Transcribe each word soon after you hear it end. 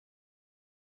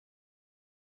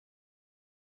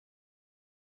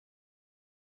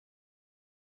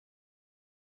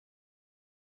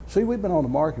See, we've been on the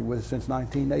market with it since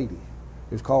 1980.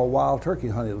 It's called Wild Turkey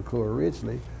Honey Liqueur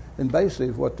originally, and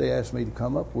basically what they asked me to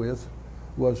come up with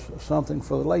was something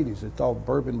for the ladies that thought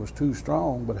bourbon was too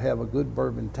strong but have a good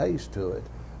bourbon taste to it,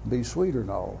 be sweeter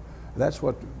and all. That's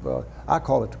what I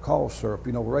call it the cough syrup.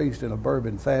 You know, raised in a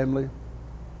bourbon family,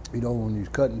 you know, when you're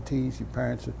cutting teeth,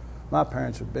 my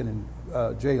parents have been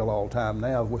in jail all the time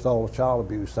now with all the child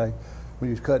abuse thing.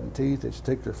 When you're cutting teeth, they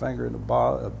stick their finger in a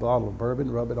bottle of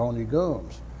bourbon, rub it on your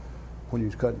gums. When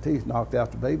you're cutting teeth, knocked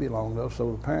out the baby long enough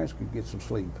so the parents could get some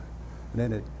sleep. And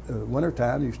then at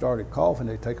wintertime, you started coughing,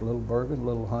 they take a little bourbon, a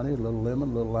little honey, a little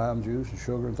lemon, a little lime juice, and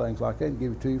sugar and things like that, and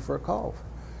give it to you for a cough.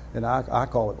 And I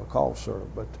call it a cough syrup,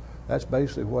 but that's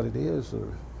basically what it is. The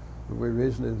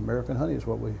reason is American honey is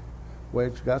what way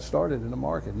it got started in the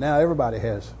market. Now everybody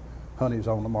has honeys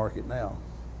on the market now.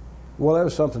 Well, that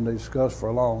was something they discussed for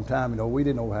a long time. You know, we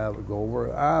didn't know how it would go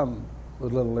over. I'm a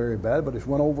little leery about it, but it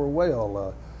went over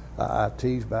well. I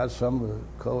teased about some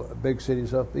of the big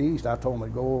cities up east. I told them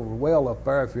to go over well up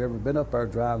there. If you've ever been up there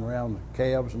driving around the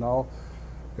cabs and all,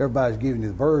 everybody's giving you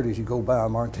the bird as you go by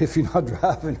them, aren't they, if you're not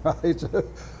driving right?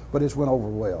 But it's went over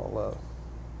well.